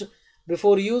 sterilized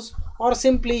before use, or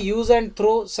simply use and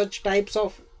throw such types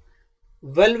of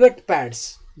velvet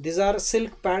pads. These are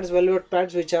silk pads, velvet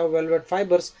pads which have velvet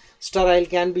fibers, sterile,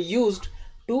 can be used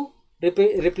to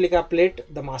replica plate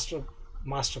the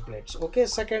master plates. Okay,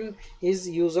 second is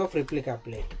use of replica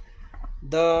plate.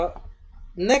 The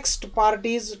next part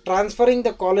is transferring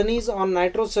the colonies on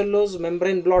nitrocellulose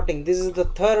membrane blotting. This is the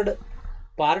third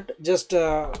part. Just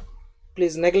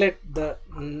please neglect the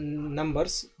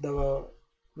numbers. The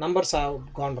numbers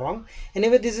have gone wrong.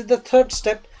 Anyway, this is the third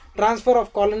step, transfer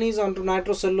of colonies onto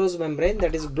nitrocellulose membrane,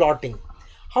 that is blotting.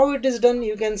 How it is done?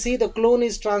 You can see the clone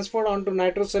is transferred onto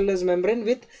nitrocellulose membrane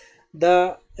with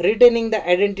the retaining the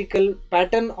identical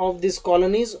pattern of these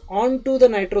colonies onto the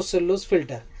nitrocellulose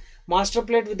filter. Master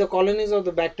plate with the colonies of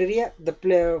the bacteria,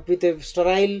 with a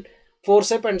sterile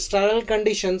forceps and sterile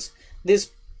conditions,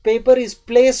 this paper is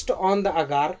placed on the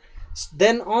agar.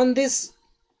 Then on this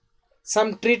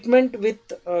some treatment with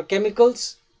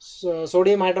chemicals,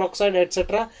 sodium hydroxide,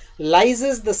 etc.,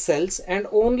 lyses the cells and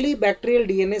only bacterial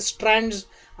DNA strands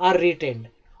are retained.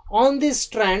 On these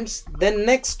strands, then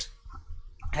next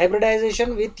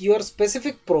hybridization with your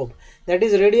specific probe, that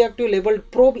is radioactive labeled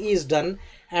probe, is done,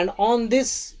 and on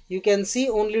this you can see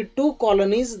only two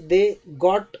colonies they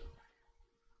got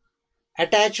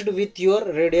attached with your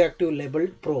radioactive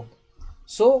labeled probe.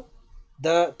 So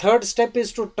the third step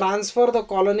is to transfer the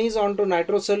colonies onto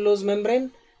nitrocellulose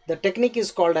membrane. The technique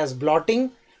is called as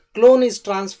blotting. Clone is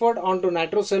transferred onto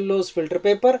nitrocellulose filter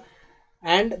paper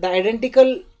and the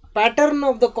identical pattern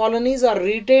of the colonies are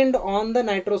retained on the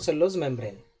nitrocellulose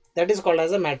membrane. That is called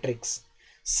as a matrix.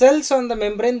 Cells on the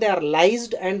membrane, they are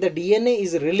lysed and the DNA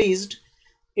is released.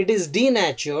 It is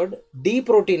denatured,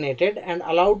 deprotonated and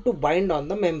allowed to bind on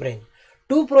the membrane.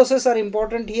 Two processes are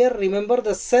important here. Remember,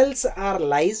 the cells are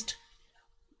lysed,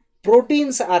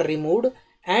 proteins are removed,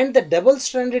 and the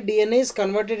double-stranded DNA is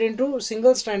converted into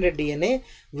single-stranded DNA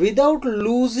without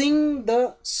losing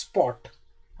the spot.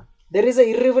 There is an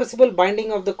irreversible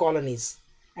binding of the colonies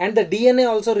and the DNA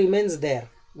also remains there.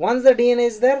 Once the DNA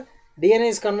is there, DNA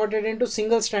is converted into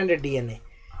single-stranded DNA.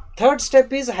 Third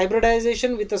step is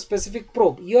hybridization with a specific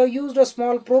probe. You have used a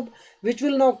small probe which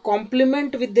will now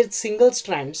complement with the single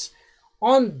strands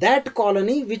on that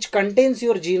colony which contains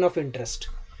your gene of interest.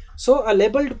 So a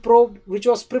labeled probe which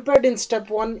was prepared in step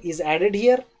 1 is added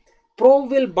here.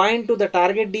 Probe will bind to the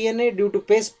target DNA due to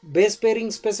base pairing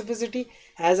specificity,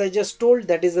 as I just told,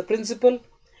 that is the principle,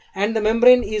 and the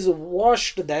membrane is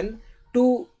washed then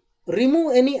to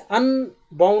remove any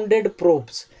unbounded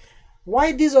probes.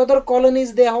 Why these other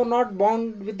colonies they have not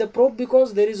bound with the probe?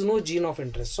 Because there is no gene of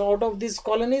interest. So out of these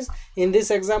colonies, in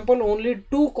this example, only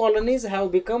 2 colonies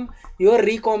have become your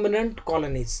recombinant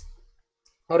colonies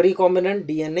or recombinant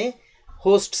DNA.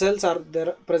 Host cells are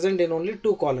there present in only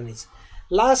 2 colonies.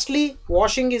 Lastly,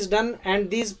 washing is done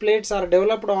and these plates are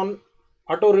developed on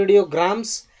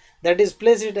autoradiograms, that is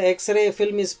placed, X-ray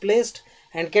film is placed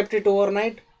and kept it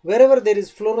overnight. Wherever there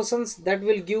is fluorescence, that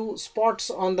will give spots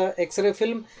on the X-ray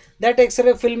film. That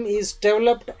X-ray film is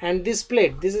developed and this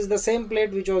plate, this is the same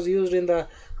plate which was used in the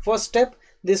first step.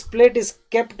 This plate is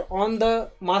kept on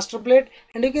the master plate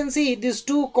and you can see these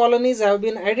 2 colonies have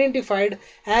been identified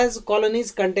as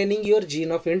colonies containing your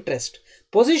gene of interest.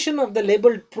 Position of the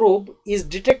labeled probe is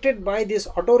detected by this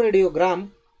autoradiogram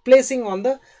placing on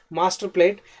the master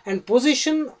plate, and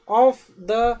position of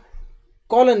the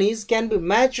colonies can be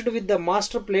matched with the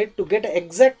master plate to get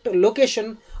exact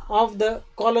location of the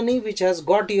colony which has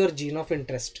got your gene of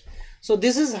interest. So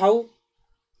this is how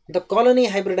the colony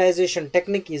hybridization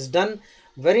technique is done.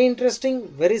 Very interesting,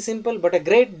 very simple, but a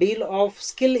great deal of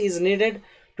skill is needed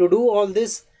to do all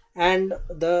this, and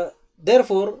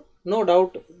therefore no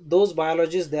doubt those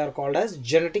biologists, they are called as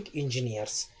genetic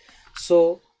engineers.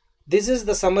 So this is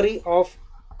the summary of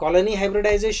colony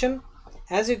hybridization.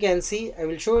 As you can see, I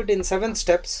will show it in 7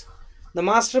 steps. The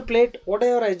master plate,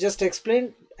 whatever I just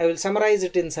explained, I will summarize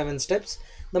it in 7 steps.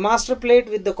 The master plate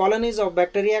with the colonies of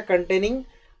bacteria containing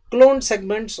cloned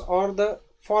segments or the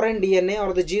foreign DNA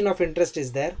or the gene of interest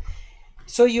is there.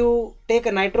 So you take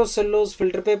a nitrocellulose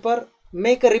filter paper,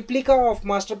 make a replica of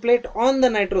master plate on the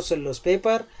nitrocellulose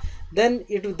paper, then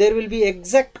there will be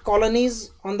exact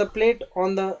colonies on the plate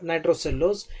on the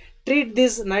nitrocellulose. Treat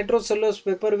this nitrocellulose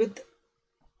paper with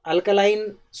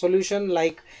alkaline solution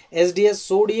like SDS,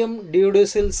 sodium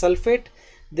diadecyl sulfate.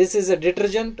 This is a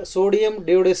detergent, sodium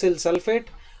diadecyl sulfate,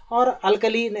 or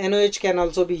alkaline NaOH can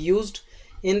also be used.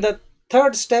 In the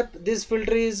third step, this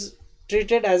filter is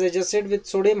treated, as I just said, with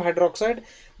sodium hydroxide,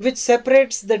 which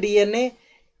separates the DNA,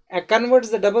 converts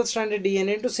the double-stranded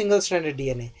DNA into single-stranded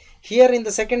DNA. Here in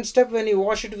the second step, when you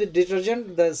wash it with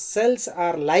detergent, the cells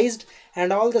are lysed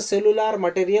and all the cellular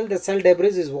material, the cell debris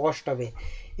is washed away.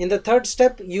 In the third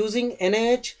step, using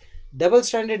NaOH,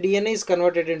 double-stranded DNA is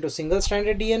converted into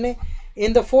single-stranded DNA.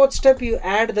 In the fourth step, you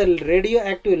add the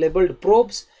radioactive labeled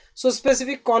probes. So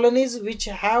specific colonies which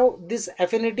have this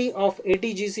affinity of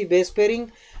ATGC base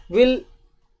pairing will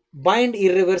bind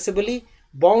irreversibly,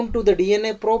 bound to the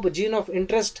DNA probe. Gene of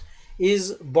interest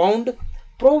is bound.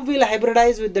 Probe will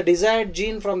hybridize with the desired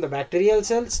gene from the bacterial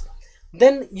cells.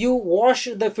 Then you wash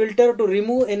the filter to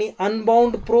remove any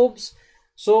unbound probes,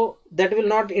 so that will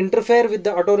not interfere with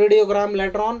the autoradiogram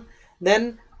later on.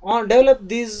 Then develop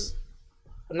these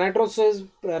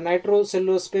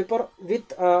nitrocellulose paper with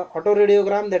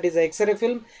autoradiogram, that is X-ray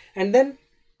film, and then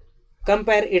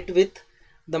compare it with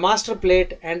the master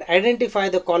plate and identify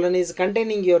the colonies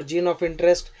containing your gene of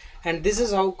interest, and this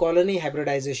is how colony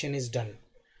hybridization is done.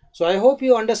 So I hope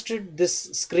you understood this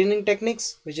screening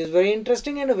techniques, which is very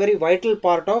interesting and a very vital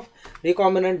part of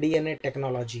recombinant DNA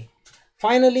technology.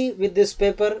 Finally, with this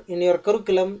paper in your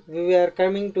curriculum, we are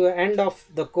coming to the end of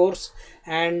the course,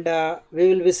 and we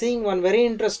will be seeing one very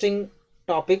interesting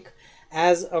topic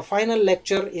as a final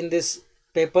lecture in this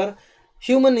paper: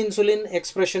 human insulin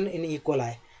expression in E.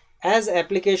 coli as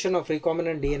application of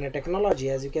recombinant DNA technology.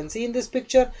 As you can see in this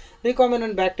picture,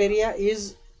 recombinant bacteria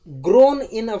is grown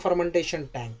in a fermentation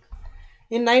tank.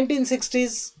 In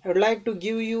 1960s, I would like to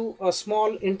give you a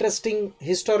small interesting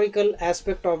historical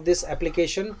aspect of this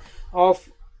application of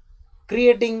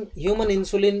creating human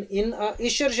insulin in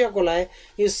Escherichia coli.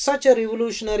 Is such a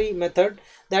revolutionary method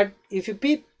that if you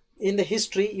peep in the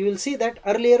history, you will see that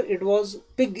earlier it was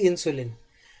pig insulin.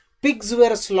 Pigs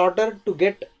were slaughtered to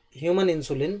get human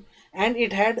insulin, and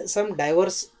it had some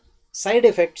diverse side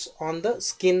effects on the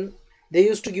skin. They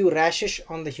used to give rashes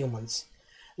on the humans.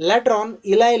 Later on,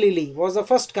 Eli Lilly was the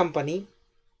first company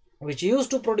which used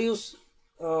to produce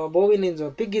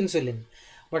pig insulin,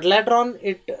 but later on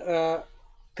it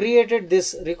created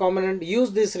this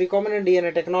used this recombinant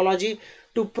DNA technology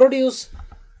to produce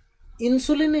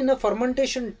insulin in a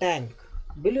fermentation tank.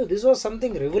 Believe this was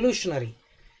something revolutionary.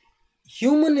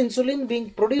 Human insulin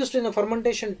being produced in a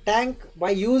fermentation tank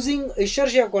by using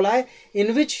Escherichia coli,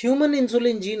 in which human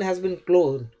insulin gene has been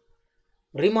cloned.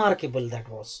 Remarkable that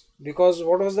was, because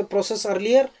what was the process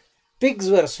earlier? Pigs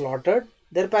were slaughtered,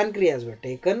 their pancreas were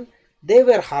taken, they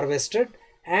were harvested,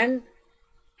 and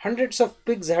hundreds of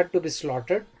pigs had to be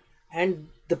slaughtered, and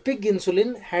the pig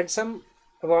insulin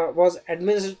was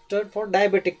administered for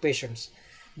diabetic patients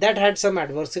that had some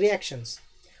adverse reactions.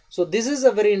 So this is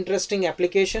a very interesting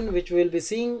application which we will be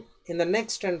seeing in the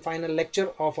next and final lecture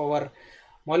of our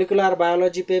molecular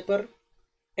biology paper,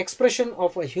 expression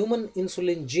of a human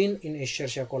insulin gene in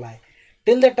Escherichia coli.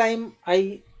 Till the time,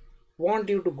 I want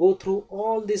you to go through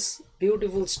all these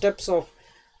beautiful steps of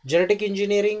genetic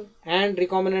engineering and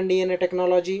recombinant DNA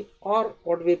technology, or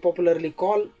what we popularly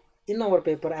call in our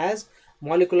paper as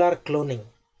molecular cloning.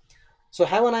 So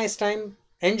have a nice time,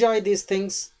 enjoy these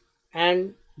things,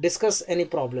 and discuss any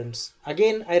problems.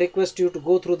 Again, I request you to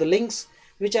go through the links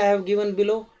which I have given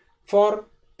below for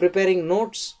preparing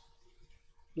notes.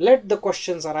 Let the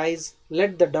questions arise,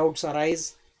 let the doubts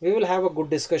arise. We will have a good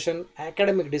discussion,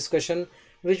 academic discussion,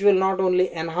 which will not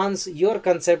only enhance your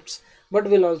concepts but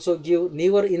will also give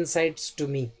newer insights to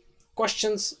me.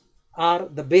 Questions are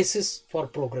the basis for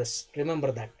progress.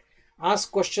 Remember that.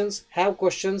 Ask questions, have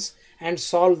questions, and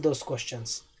solve those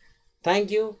questions.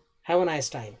 Thank you. Have a nice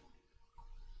time.